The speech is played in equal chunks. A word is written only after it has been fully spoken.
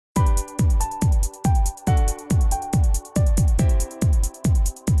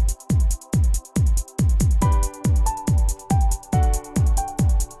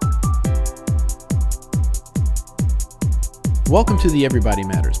Welcome to the Everybody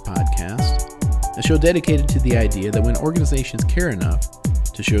Matters podcast, a show dedicated to the idea that when organizations care enough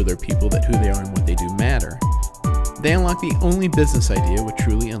to show their people that who they are and what they do matter, they unlock the only business idea with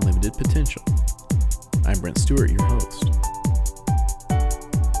truly unlimited potential. I'm Brent Stewart, your host.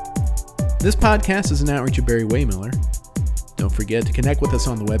 This podcast is an outreach of Barry-Wehmiller. Don't forget to connect with us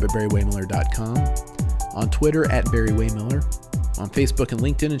on the web at Barry-Wehmiller.com, on Twitter at Barry-Wehmiller, on Facebook and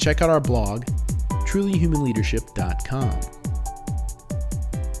LinkedIn, and check out our blog, trulyhumanleadership.com.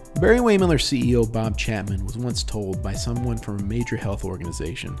 Barry-Wehmiller CEO Bob Chapman was once told by someone from a major health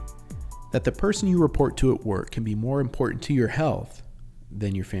organization that the person you report to at work can be more important to your health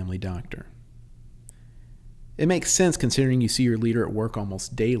than your family doctor. It makes sense considering you see your leader at work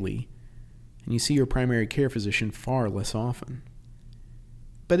almost daily, and you see your primary care physician far less often.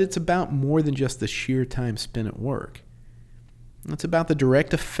 But it's about more than just the sheer time spent at work. It's about the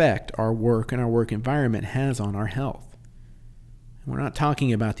direct effect our work and our work environment has on our health. We're not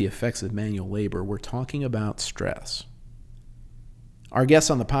talking about the effects of manual labor, we're talking about stress. Our guest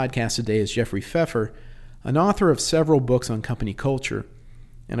on the podcast today is Jeffrey Pfeffer, an author of several books on company culture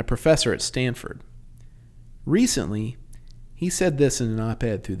and a professor at Stanford. Recently, he said this in an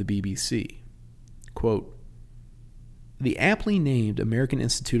op-ed through the BBC, quote, "The aptly named American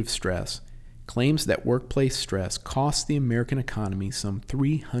Institute of Stress claims that workplace stress costs the American economy some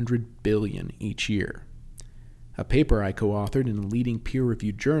 $300 billion each year. A paper I co-authored in a leading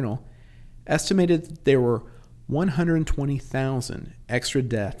peer-reviewed journal estimated that there were 120,000 extra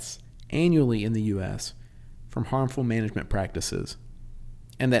deaths annually in the U.S. from harmful management practices,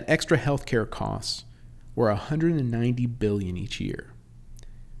 and that extra healthcare costs were $190 billion each year.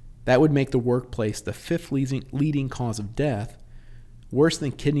 That would make the workplace the fifth leading cause of death, worse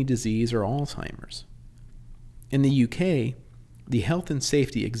than kidney disease or Alzheimer's. In the UK, the Health and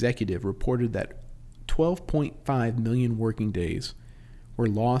Safety Executive reported that 12.5 million working days were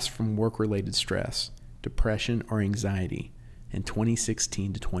lost from work-related stress, depression, or anxiety in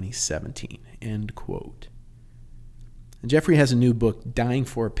 2016 to 2017, end quote. Jeffrey has a new book, Dying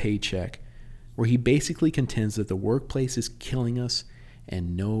for a Paycheck, where he basically contends that the workplace is killing us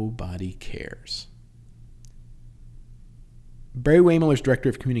and nobody cares. Barry-Wehmiller's Director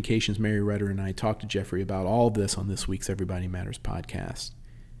of Communications, Mary Rudder, and I talked to Jeffrey about all of this on this week's Everybody Matters podcast.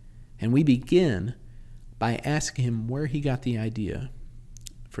 And we begin by asking him where he got the idea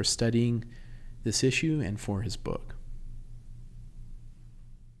for studying this issue and for his book.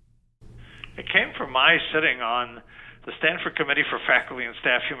 It came from my sitting on the Stanford Committee for Faculty and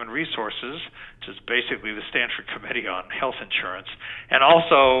Staff Human Resources, which is basically the Stanford Committee on Health Insurance, and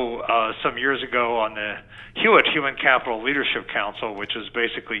also some years ago on the Hewitt Human Capital Leadership Council, which is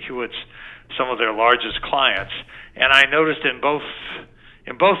basically Hewitt's some of their largest clients. And I noticed in both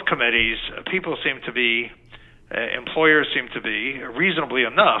committees, employers seem to be reasonably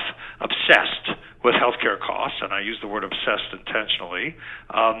enough obsessed with healthcare costs, and I use the word obsessed intentionally.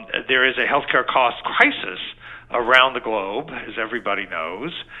 There is a healthcare cost crisis around the globe, as everybody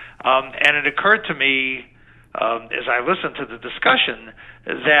knows, and it occurred to me as I listened to the discussion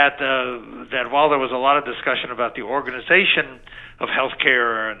that while there was a lot of discussion about the organization of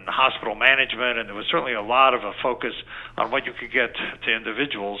healthcare and hospital management, and there was certainly a lot of a focus on what you could get to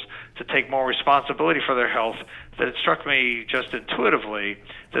individuals to take more responsibility for their health, that it struck me just intuitively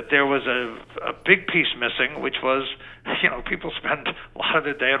that there was a big piece missing, which was, people spend a lot of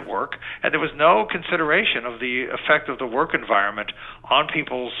their day at work, and there was no consideration of the effect of the work environment on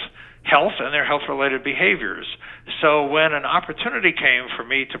people's health and their health-related behaviors. So when an opportunity came for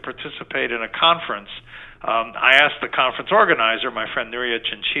me to participate in a conference, I asked the conference organizer, my friend Nuria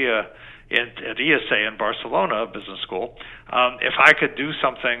Chinchilla at ESA in Barcelona Business School, if I could do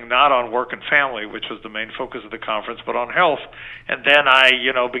something not on work and family, which was the main focus of the conference, but on health. And then I,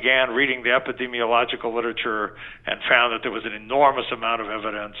 began reading the epidemiological literature and found that there was an enormous amount of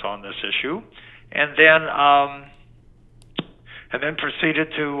evidence on this issue. And then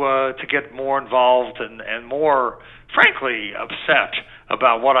proceeded to get more involved and more, frankly, upset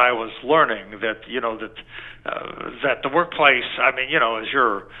about what I was learning. That that the workplace. As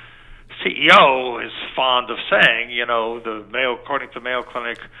your CEO is fond of saying, according to the Mayo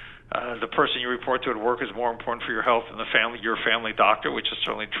Clinic, the person you report to at work is more important for your health than your family doctor, which is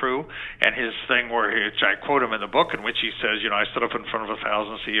certainly true. And his thing I quote him in the book, in which he says, I stood up in front of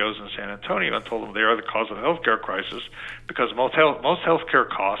 1,000 CEOs in San Antonio and told them they are the cause of the healthcare crisis because most healthcare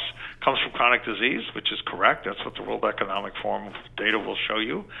costs comes from chronic disease, which is correct. That's what the World Economic Forum data will show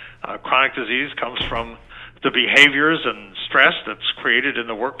you. Chronic disease comes from the behaviors and stress that's created in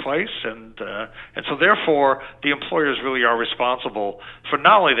the workplace, and so therefore the employers really are responsible for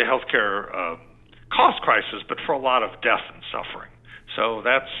not only the healthcare cost crisis, but for a lot of death and suffering. So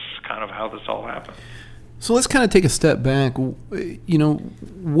that's kind of how this all happened. So let's kind of take a step back.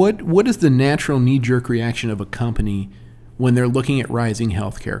 What is the natural knee-jerk reaction of a company when they're looking at rising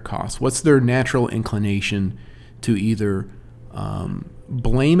healthcare costs? What's their natural inclination to either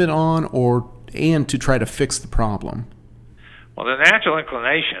blame it on and to try to fix the problem? Well, the natural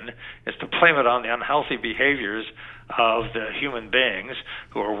inclination is to blame it on the unhealthy behaviors of the human beings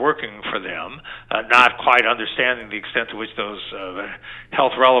who are working for them, not quite understanding the extent to which those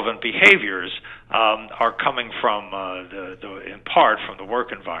health-relevant behaviors are coming from, in part, from the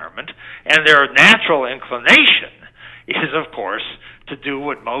work environment. And their natural inclination is, of course, to do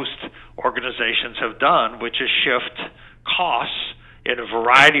what most organizations have done, which is shift costs in a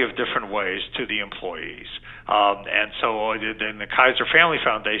variety of different ways to the employees. And so in the Kaiser Family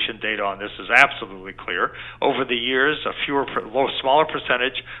Foundation data on this is absolutely clear. Over the years, a smaller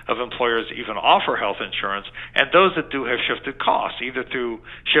percentage of employers even offer health insurance, and those that do have shifted costs, either through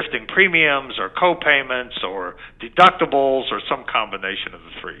shifting premiums or co-payments or deductibles or some combination of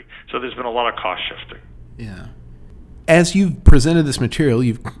the three. So there's been a lot of cost shifting. Yeah. As you've presented this material,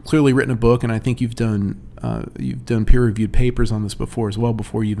 you've clearly written a book, and I think you've done peer-reviewed papers on this before as well,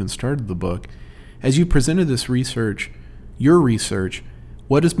 before you even started the book. As you presented this research, your research,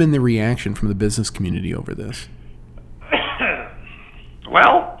 what has been the reaction from the business community over this?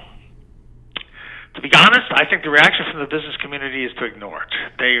 Well, to be honest, I think the reaction from the business community is to ignore it.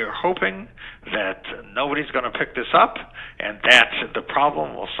 They are hoping that nobody's going to pick this up and that the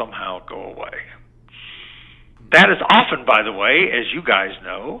problem will somehow go away. That is often, by the way, as you guys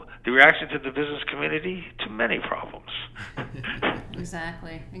know, the reaction to the business community to many problems.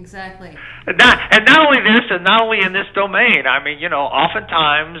 Exactly. And not only this, and not only in this domain. I mean,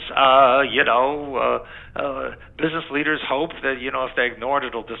 oftentimes, business leaders hope that, if they ignore it,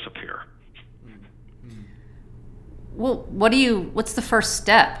 it'll disappear. Well, what's the first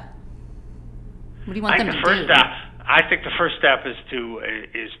step? What do you want them to do? I think the first step is to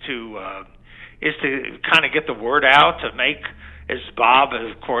kind of get the word out, to make, as Bob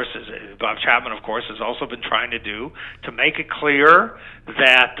Chapman, of course, has also been trying to do, to make it clear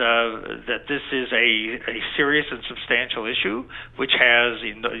that this is a serious and substantial issue, which has,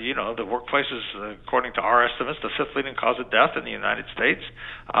 the workplace is, according to our estimates, the fifth leading cause of death in the United States.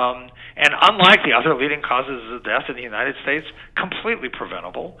 And unlike the other leading causes of death in the United States, completely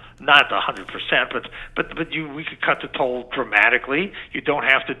preventable, not 100%, but we could cut the toll dramatically. You don't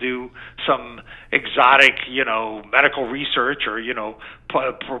have to do some exotic, medical research or,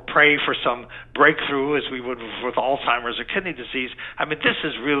 pray for some breakthrough as we would with Alzheimer's or kidney disease. I mean, this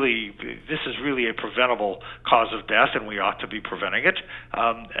is really a preventable cause of death, and we ought to be preventing it.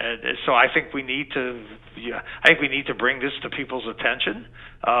 So I think we need to bring this to people's attention,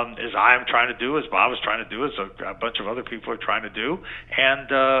 as I am trying to do, as Bob is trying to do, as a bunch of other people are trying to do, and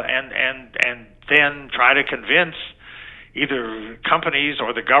then try to convince either companies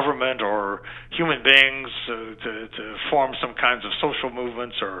or the government or human beings to form some kinds of social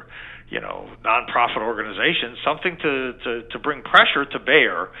movements or nonprofit organizations, something to bring pressure to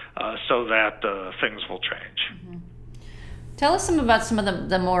bear so that things will change. Mm-hmm. Tell us about some of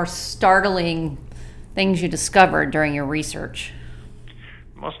the more startling things you discovered during your research.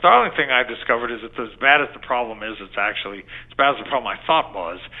 The most startling thing I discovered is that as bad as the problem is, it's actually, as bad as the problem I thought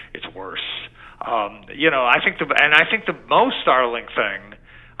was, it's worse. I think the most startling thing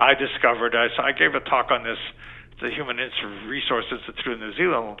I discovered, I gave a talk on this at the Human Resource Institute in New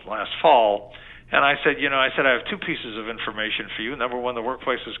Zealand last fall, and I said, I have two pieces of information for you. Number one, the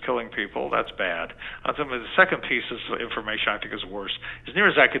workplace is killing people. That's bad. The second piece of information I think is worse. As near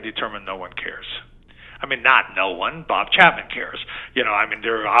as I could determine, no one cares. I mean, not no one. Bob Chapman cares. There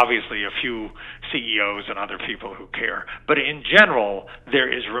are obviously a few CEOs and other people who care. But in general, there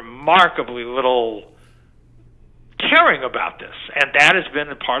is remarkably little caring about this. And that has been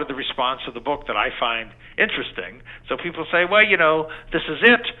a part of the response to the book that I find interesting. So people say, well, this is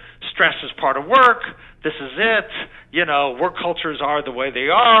it. Stress is part of work. This is it. Work cultures are the way they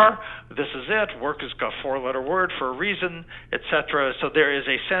are. This is it. Work is a four-letter word for a reason, etc. So there is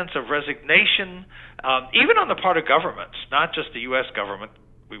a sense of resignation, even on the part of governments, not just the U.S. government.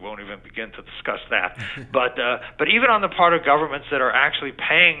 We won't even begin to discuss that. But even on the part of governments that are actually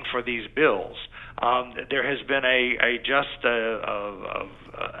paying for these bills, there has been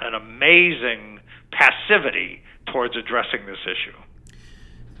an amazing passivity towards addressing this issue.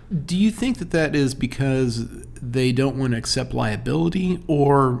 Do you think that is because they don't want to accept liability,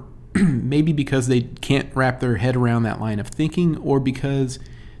 or maybe because they can't wrap their head around that line of thinking, or because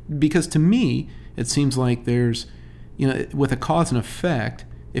to me it seems like there's, with a cause and effect,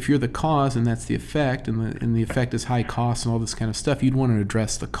 if you're the cause and that's the effect, and the effect is high costs and all this kind of stuff, you'd want to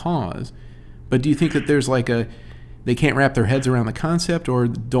address the cause. But do you think that there's like they can't wrap their heads around the concept, or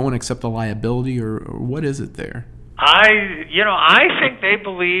don't accept the liability, or what is it there? I think they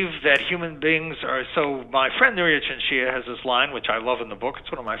believe that human beings are. So my friend Nuria Chinchilla has this line, which I love in the book.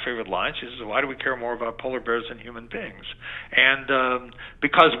 It's one of my favorite lines. She says, "Why do we care more about polar bears than human beings?" And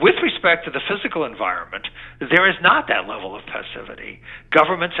because with respect to the physical environment, there is not that level of passivity.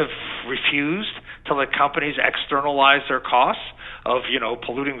 Governments have refused to let companies externalize their costs of,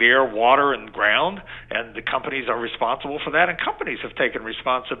 polluting the air, water, and ground, and the companies are responsible for that, and companies have taken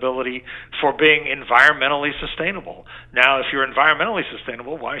responsibility for being environmentally sustainable. Now, if you're environmentally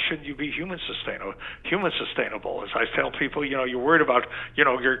sustainable, why shouldn't you be human sustainable? As I tell people, you're worried about,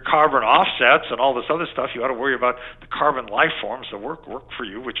 your carbon offsets and all this other stuff. You ought to worry about the carbon life forms that work for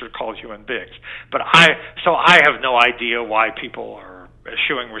you, which are called human beings. But I have no idea why people are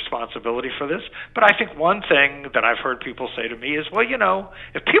eschewing responsibility for this. But I think one thing that I've heard people say to me is, well,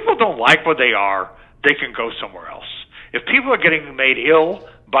 if people don't like what they are, they can go somewhere else. If people are getting made ill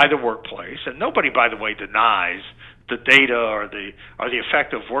by the workplace, and nobody, by the way, denies the data or the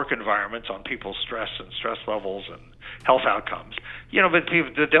effect of work environments on people's stress levels and health outcomes. But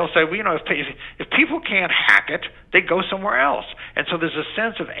they'll say, well, if people can't hack it, they go somewhere else. And so there's a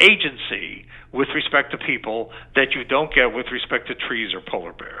sense of agency with respect to people that you don't get with respect to trees or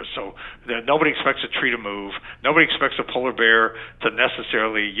polar bears. So nobody expects a tree to move. Nobody expects a polar bear to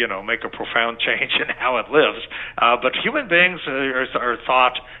necessarily, make a profound change in how it lives. But human beings are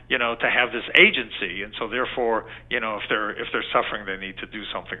thought, to have this agency, and so therefore, if they're suffering, they need to do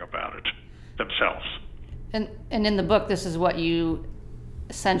something about it themselves. And in the book, this is what you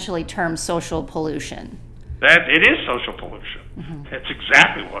essentially term social pollution. That it is social pollution. Mm-hmm. It's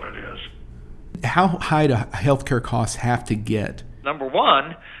exactly what it is. How high do healthcare costs have to get? Number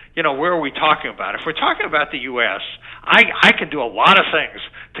one, where are we talking about? If we're talking about the U.S., I can do a lot of things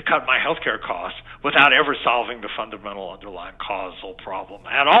to cut my healthcare costs without ever solving the fundamental underlying causal problem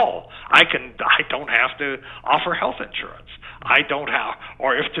at all. I don't have to offer health insurance.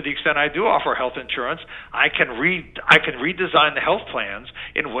 Or if to the extent I do offer health insurance, I can redesign the health plans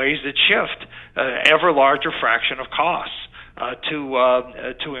in ways that shift ever larger fraction of costs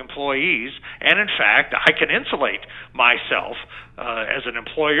to employees, and in fact, I can insulate myself as an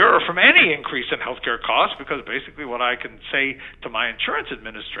employer from any increase in healthcare costs, because basically what I can say to my insurance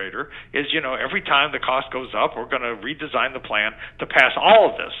administrator is, every time the cost goes up, we're going to redesign the plan to pass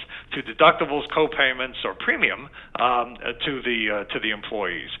all of this to deductibles, co-payments, or premium to the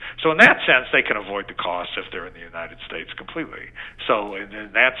employees. So in that sense, they can avoid the costs if they're in the United States completely. So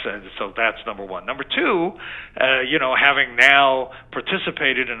that's number one. Number two, having now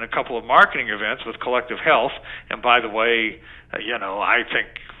participated in a couple of marketing events with Collective Health, and by the way, I think,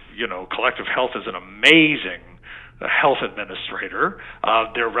 Collective Health is an amazing health administrator.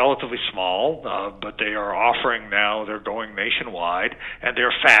 They're relatively small, but they are offering now, they're going nationwide, and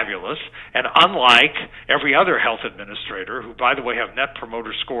they're fabulous. And unlike every other health administrator, who, by the way, have net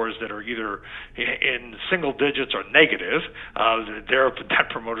promoter scores that are either in single digits or negative, their net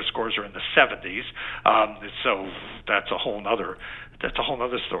promoter scores are in the 70s. So that's a whole nother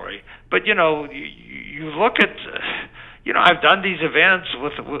story. But, you look at... I've done these events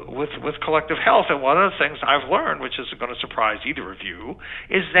with Collective Health, and one of the things I've learned, which isn't going to surprise either of you,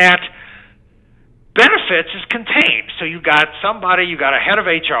 is that benefits is contained. So you got a head of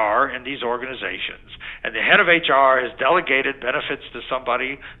HR in these organizations, and the head of HR has delegated benefits to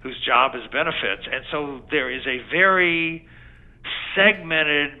somebody whose job is benefits, and so there is a very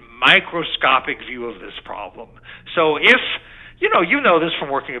segmented, microscopic view of this problem. So if you know this from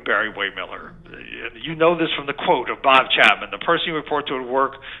working at Barry-Wehmiller. You know this from the quote of Bob Chapman: the person you report to at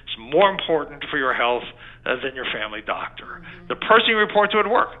work is more important for your health than your family doctor. Mm-hmm. The person you report to at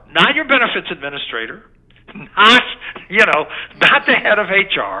work, not your benefits administrator, not the head of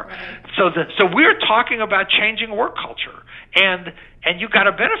HR. Right. So we're talking about changing work culture, and you've got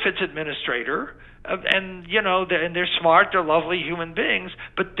a benefits administrator. And they're smart, they're lovely human beings,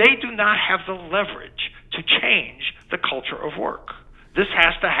 but they do not have the leverage to change the culture of work. This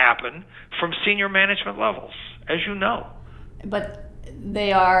has to happen from senior management levels, as you know. But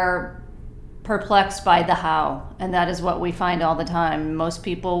they are perplexed by the how, and that is what we find all the time. Most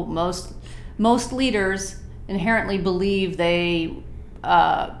people, most leaders inherently believe that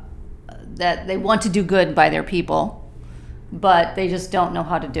they want to do good by their people, but they just don't know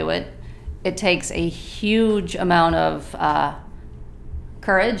how to do it. It takes a huge amount of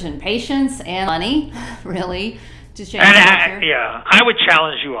courage and patience and money, really, to change culture? Yeah, I would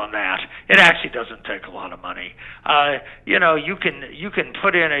challenge you on that. It actually doesn't take a lot of money. You can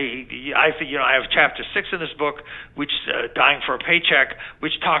put in I have chapter 6 in this book, which Dying for a Paycheck,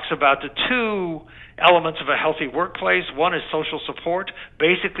 which talks about the two elements of a healthy workplace. One is social support,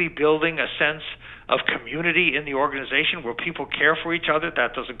 basically building a sense of community in the organization where people care for each other.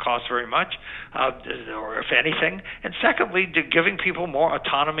 That doesn't cost very much, or if anything. And secondly, giving people more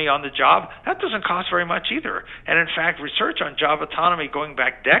autonomy on the job. That doesn't cost very much either. And in fact, research on job autonomy going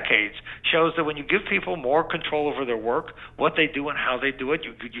back decades shows that when you give people more control over their work, what they do and how they do it,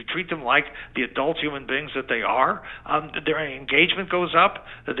 you treat them like the adult human beings that they are, their engagement goes up,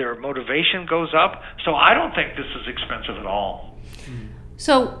 their motivation goes up. So I don't think this is expensive at all.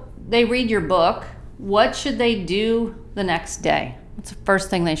 So they read your book. What should they do the next day? What's the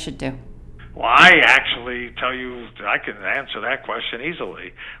first thing they should do? Well, I actually tell you, I can answer that question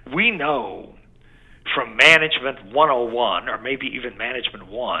easily. We know from Management 101, or maybe even Management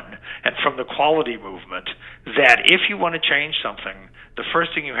 1, and from the quality movement, that if you want to change something, the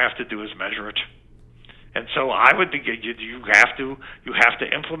first thing you have to do is measure it. And so I would think you have to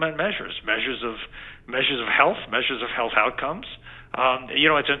implement measures of health outcomes.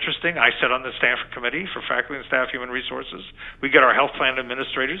 It's interesting. I sit on the Stanford Committee for Faculty and Staff Human Resources. We get our health plan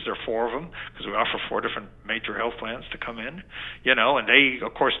administrators. There are 4 of them because we offer 4 different major health plans to come in. And they,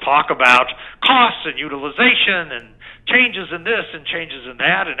 of course, talk about costs and utilization and changes in this and changes in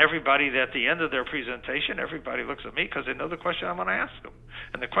that. And everybody, at the end of their presentation, everybody looks at me because they know the question I'm going to ask them.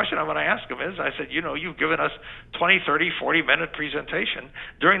 And the question I'm going to ask them is, I said, you've given us 20, 30, 40-minute presentation.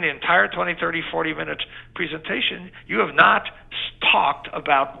 During the entire 20, 30, 40-minute presentation, you have not talked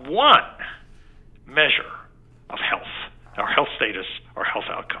about one measure of health, or health status, or health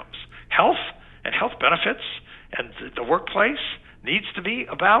outcomes. Health and health benefits and the workplace needs to be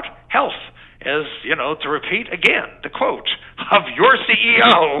about health. As to repeat again the quote of your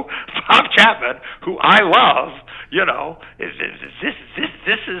CEO, Bob Chapman, who I love,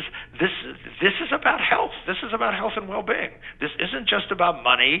 this is about health. This is about health and well-being. This isn't just about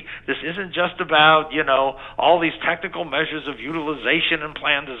money. This isn't just about, all these technical measures of utilization and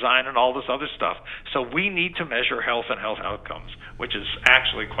plan design and all this other stuff. So we need to measure health and health outcomes, which is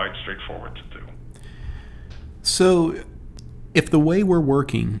actually quite straightforward to do. So if the way we're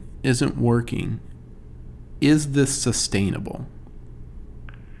working isn't working, is this sustainable?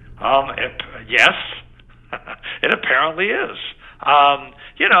 Yes, it apparently is. I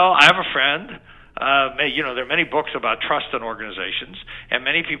have a friend. There are many books about trust in organizations, and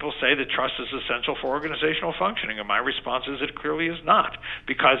many people say that trust is essential for organizational functioning, and my response is it clearly is not.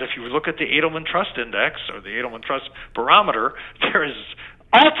 Because if you look at the Edelman Trust Index, or the Edelman Trust Barometer, there is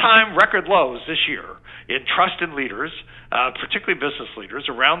all-time record lows this year in trust in leaders, particularly business leaders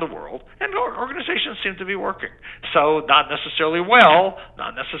around the world, and organizations seem to be working. So not necessarily well,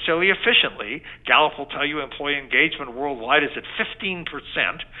 not necessarily efficiently. Gallup will tell you employee engagement worldwide is at 15%,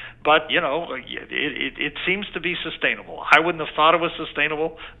 but, it seems to be sustainable. I wouldn't have thought it was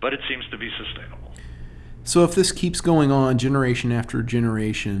sustainable, but it seems to be sustainable. So if this keeps going on generation after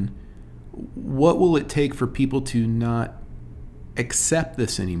generation, what will it take for people to not accept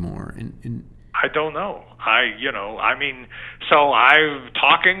this anymore? And I don't know. So I'm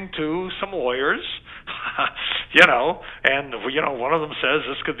talking to some lawyers, and one of them says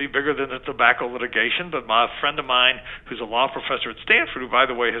this could be bigger than the tobacco litigation, but my friend of mine who's a law professor at Stanford, who, by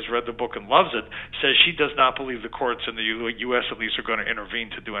the way, has read the book and loves it, says she does not believe the courts in the U.S. at least are going to intervene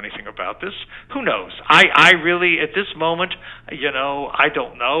to do anything about this. Who knows? I really, at this moment, I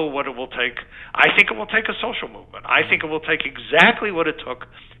don't know what it will take. I think it will take a social movement. I think it will take exactly what it took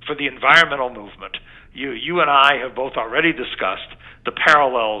for the environmental movement. You and I have both already discussed the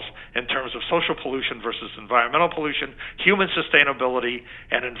parallels in terms of social pollution versus environmental pollution, human sustainability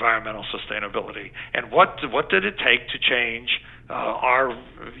and environmental sustainability. And what did it take to change our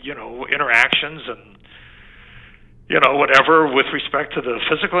interactions and whatever with respect to the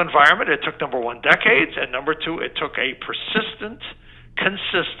physical environment? It took, number one, decades, and number two, it took a persistent,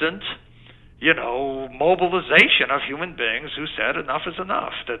 consistent mobilization of human beings who said enough is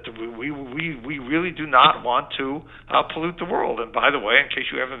enough, that we really do not want to pollute the world. And by the way, in case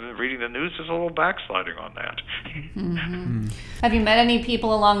you haven't been reading the news, there's a little backsliding on that. Mm-hmm. Have you met any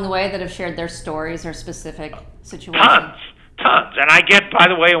people along the way that have shared their stories or specific situations? Tons. And I get, by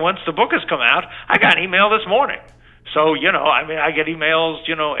the way, once the book has come out, I got an email this morning. So, I get emails,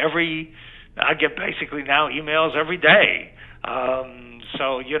 I get basically now emails every day.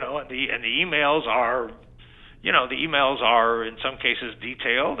 So, and the emails are, in some cases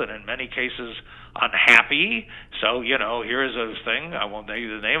detailed, and in many cases unhappy. So, here's a thing, I won't name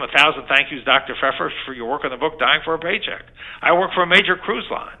the name, 1,000 thank yous, Dr. Pfeffer, for your work on the book, Dying for a Paycheck. I work for a major cruise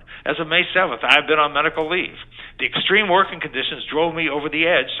line. As of May 7th, I have been on medical leave. The extreme working conditions drove me over the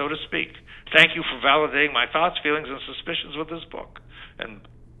edge, so to speak. Thank you for validating my thoughts, feelings, and suspicions with this book. And,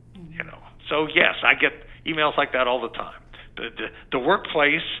 so yes, I get emails like that all the time. The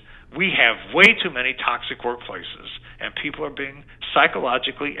workplace, we have way too many toxic workplaces, and people are being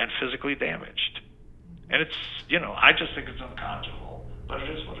psychologically and physically damaged. And it's, I just think it's unconscionable, but it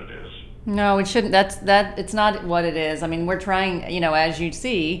is what it is. No, it shouldn't. It's not what it is. I mean, we're trying, as you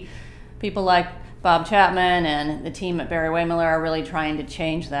see, people like Bob Chapman and the team at Barry-Wehmiller are really trying to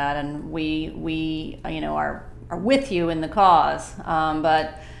change that, and we are with you in the cause.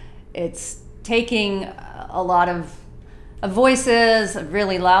 But it's taking a lot of voices,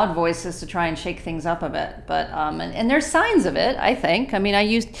 really loud voices, to try and shake things up a bit. But and there's signs of it, I think. I mean,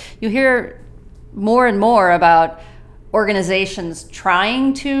 you hear more and more about organizations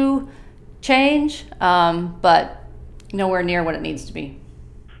trying to change, but nowhere near what it needs to be.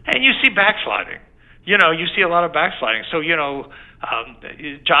 And you see backsliding. You see a lot of backsliding. So,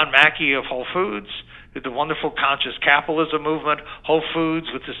 John Mackey of Whole Foods, the wonderful conscious capitalism movement, Whole Foods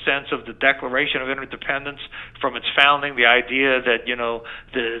with the sense of the Declaration of Interdependence from its founding, the idea that,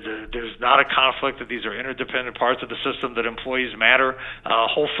 there's not a conflict, that these are interdependent parts of the system, that employees matter.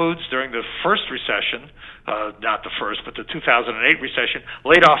 Whole Foods during the first recession, not the first, but the 2008 recession,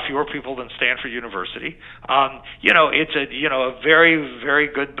 laid off fewer people than Stanford University. It's a very, very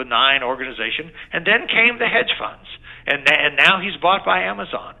good, benign organization. And then came the hedge funds. And now he's bought by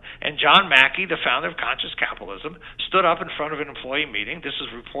Amazon. And John Mackey, the founder of Conscious Capitalism, stood up in front of an employee meeting. This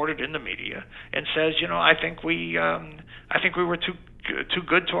is reported in the media, and says, I think we were too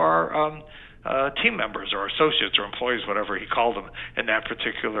good to our team members or associates or employees, whatever he called them in that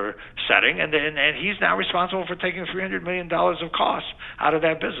particular setting. And he's now responsible for taking $300 million of costs out of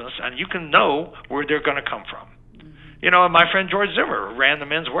that business. And you can know where they're going to come from. And my friend George Zimmer ran the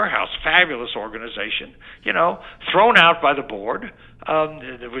Men's Warehouse, fabulous organization, thrown out by the board,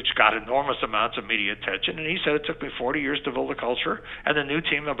 which got enormous amounts of media attention. And he said it took me 40 years to build a culture, and the new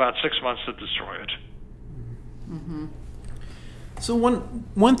team about 6 months to destroy it. Mm-hmm. So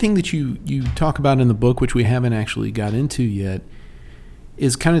one thing that you talk about in the book, which we haven't actually got into yet,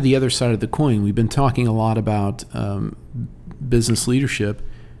 is kind of the other side of the coin. We've been talking a lot about business leadership.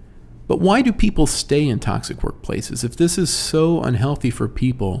 But why do people stay in toxic workplaces? If this is so unhealthy for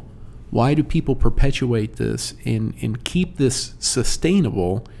people, why do people perpetuate this and keep this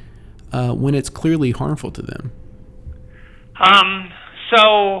sustainable when it's clearly harmful to them?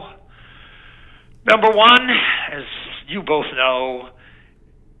 So, number one, as you both know,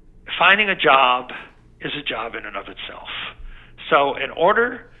 finding a job is a job in and of itself. So in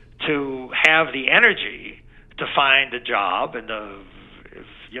order to have the energy to find a job and the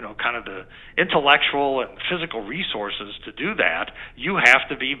kind of the intellectual and physical resources to do that, you have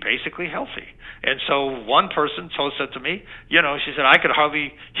to be basically healthy. And so one person said to me, she said, I could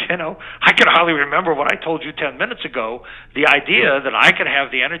hardly remember what I told you 10 minutes ago. The idea that I could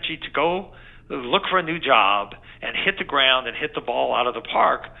have the energy to go look for a new job and hit the ground and hit the ball out of the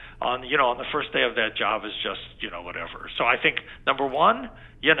park on the first day of that job is just, whatever. So I think, number one,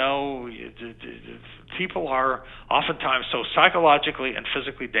 people are oftentimes so psychologically and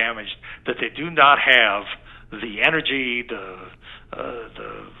physically damaged that they do not have the energy, the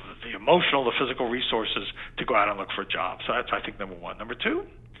emotional, the physical resources to go out and look for a job. So that's, I think, number one. Number two,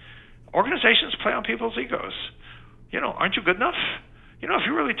 organizations play on people's egos. Aren't you good enough? If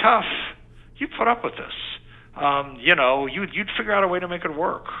you're really tough, you put up with this. You'd figure out a way to make it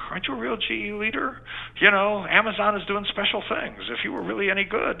work. Aren't you a real GE leader? Amazon is doing special things. If you were really any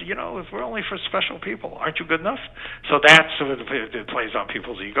good, if we're only for special people, aren't you good enough? So that's it plays on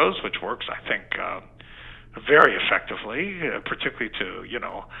people's egos, which works, I think, very effectively, particularly to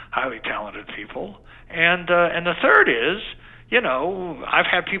highly talented people. And the third is, I've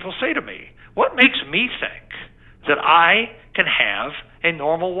had people say to me, what makes me think that I can have a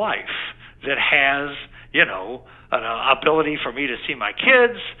normal life that has an ability for me to see my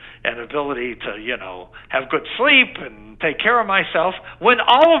kids, an ability to, have good sleep and take care of myself, when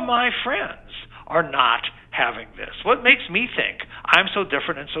all of my friends are not having this? What makes me think I'm so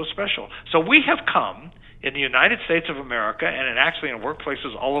different and so special? So we have come in the United States of America and actually in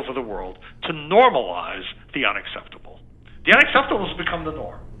workplaces all over the world to normalize the unacceptable. The unacceptable has become the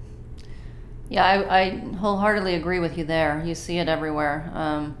norm. Yeah, I wholeheartedly agree with you there. You see it everywhere.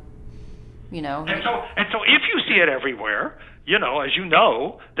 And so if you see it everywhere, as you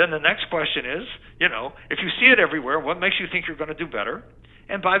know, then the next question is, if you see it everywhere, what makes you think you're going to do better?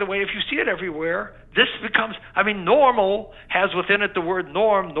 And by the way, if you see it everywhere, this becomes, normal has within it the word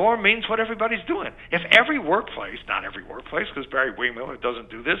norm. Norm means what everybody's doing. If every workplace, not every workplace, because Barry-Wehmiller doesn't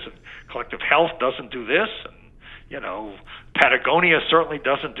do this, and Collective Health doesn't do this, and Patagonia certainly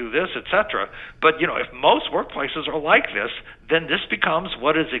doesn't do this, etc. But, if most workplaces are like this, then this becomes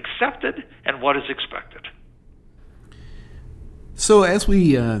what is accepted and what is expected. So as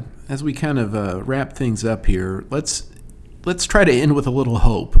we kind of wrap things up here, let's try to end with a little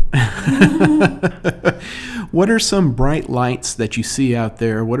hope. What are some bright lights that you see out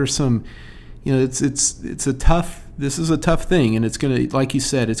there? What are some, this is a tough thing, and it's going to, like you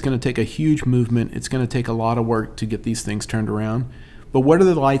said, it's going to take a huge movement. It's going to take a lot of work to get these things turned around. But what are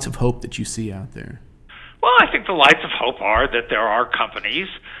the lights of hope that you see out there? Well, I think the lights of hope are that there are companies,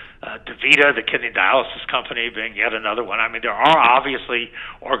 DaVita, the kidney dialysis company being yet another one. There are obviously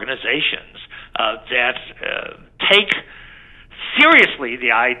organizations that take seriously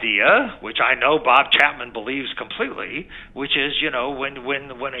the idea, which I know Bob Chapman believes completely, which is,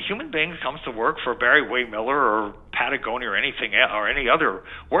 when a human being comes to work for Barry-Wehmiller or Patagonia or anything or any other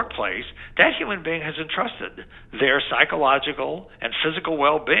workplace, that human being has entrusted their psychological and physical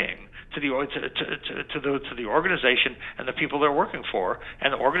well-being to the organization and the people they're working for,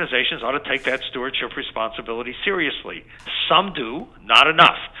 and the organizations ought to take that stewardship responsibility seriously. Some do, not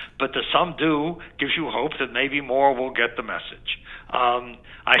enough, but the some do gives you hope that maybe more will get the message.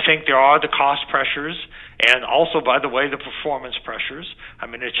 I think there are the cost pressures, and also, by the way, the performance pressures.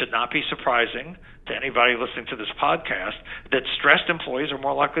 It should not be surprising to anybody listening to this podcast that stressed employees are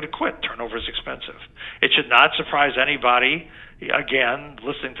more likely to quit. Turnover is expensive. It should not surprise anybody, again,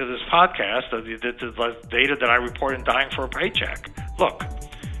 listening to this podcast, the data that I report in Dying for a Paycheck. Look,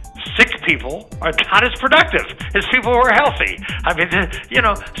 sick people are not as productive as people who are healthy.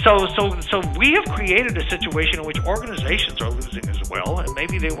 So we have created a situation in which organizations are losing as well, and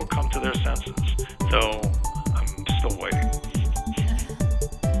maybe they will come to their senses. So I'm still waiting.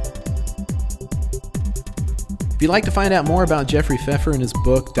 If you'd like to find out more about Jeffrey Pfeffer and his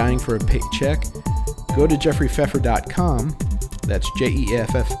book, Dying for a Paycheck, go to jeffreypfeffer.com. That's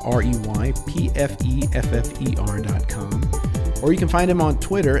JEFFREYPFEFFER.com. Or you can find him on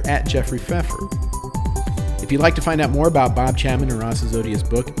Twitter at Jeffrey Pfeffer. If you'd like to find out more about Bob Chapman and Ross Zodia's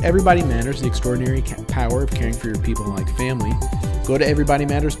book, Everybody Matters, The Extraordinary Power of Caring for Your People like Family, go to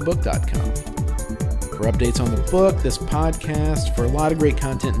everybodymattersbook.com. For updates on the book, this podcast, for a lot of great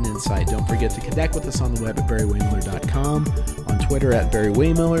content and insight, don't forget to connect with us on the web at barry-wehmiller.com, on Twitter at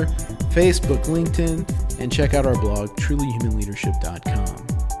Barry-Wehmiller, Facebook, LinkedIn, and check out our blog,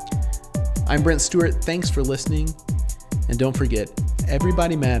 trulyhumanleadership.com. I'm Brent Stewart. Thanks for listening. And don't forget,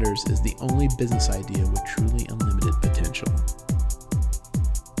 Everybody Matters is the only business idea with truly unlimited potential.